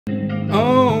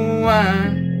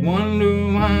wonder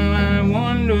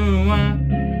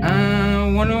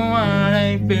why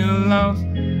they feel lost.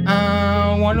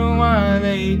 I wonder why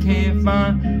they can't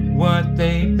find what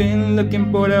they've been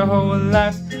looking for their whole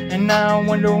lives. And I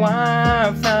wonder why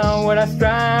I found what I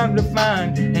strive to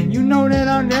find. And you know that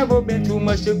I've never been too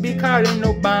much to be caught in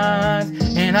no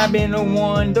binds. And I've been the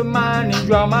one to mind and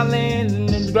draw my lines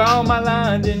and draw my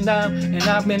lines in time. And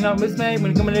I've been on this name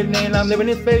when it comes to this name, I'm living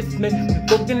in face.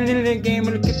 Focusing in the game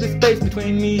and keep the space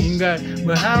between me and God.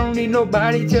 But I don't need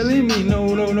nobody telling me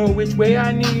no, which way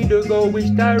I need to go,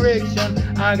 which direction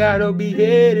I gotta be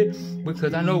headed.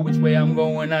 Because I know which way I'm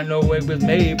going, I know it was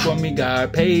made for me.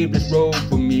 God paved this road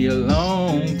for me a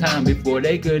long time before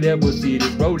they could ever see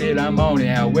this road that I'm on,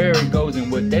 and how where it goes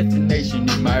and what destination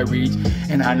it might reach.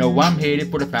 And I know I'm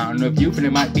headed for the fountain of youth, and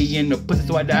it might be in the pussy,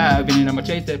 so I dive in, and I'ma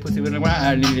chase that pussy with a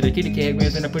ride. Leave it a kitty cat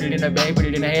grass, and I put it in a bag, put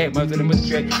it in a hat, muscle it with a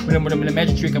track. When I'm in the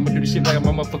magic trick, I'ma do the shit like I'm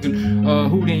a motherfucking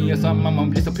Houdini or something. I'm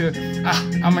gonna disappear.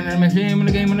 I'm in the machine, in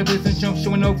the game, in the business,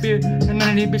 showing no fear. And none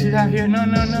of these bitches out here, no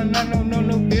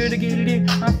fear to get it in.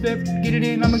 I step to get it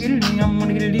in, I'ma get it in, I'm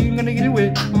gonna get it in, gonna get it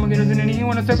wet. I'ma get it in, and you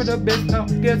wanna serve it the best. I'll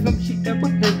get some shit that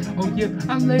would hit. Oh yeah,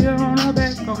 I lay her on her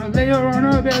back, I lay her on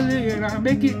her belly, and I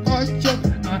make it hard choke.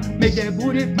 I make that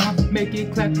booty bounce, make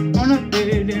it clap on her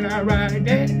bed, and I ride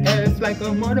that ass like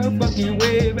a motherfucking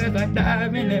wave as I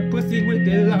dive in that pussy with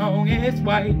the long ass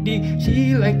white dick.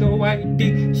 She like the white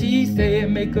dick. She said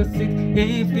make her sick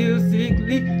and feel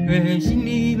sickly, and she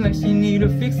need a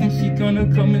fix, and she gonna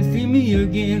come and see me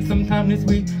again sometime this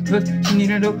week, cause she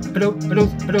need a dose,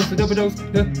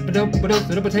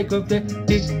 take up that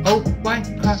dick. Oh, white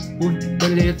hotwood,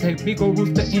 but it take big ol'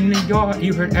 rooster in the yard.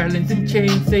 You heard Allen's and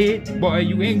Chain say it, boy,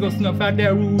 you ain't gonna snuff out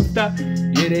that rooster.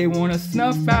 Yeah, they wanna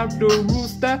snuff out the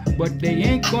rooster, but they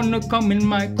ain't gonna come in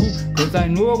my coop, cause I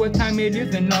know what time it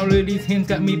is, and all of these hens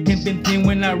got me pimpin' pin.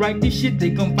 When I write this shit, they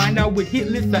gon' find out with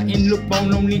hit lists I end up on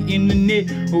the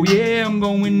internet. Oh yeah, I'm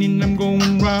going in, I'm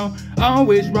going round.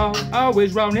 Always raw,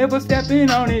 never stepping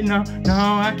on it, no,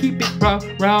 I keep it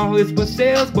raw, it's for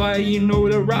sales, boy, you know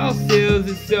the raw sells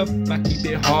itself. I keep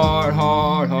it hard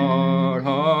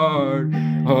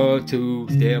to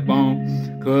step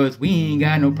on, cause we ain't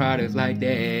got no products like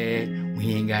that,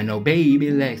 we ain't got no baby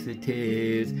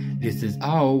laxatives, this is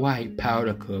all white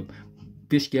powder cup,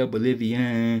 fish scale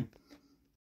Bolivian.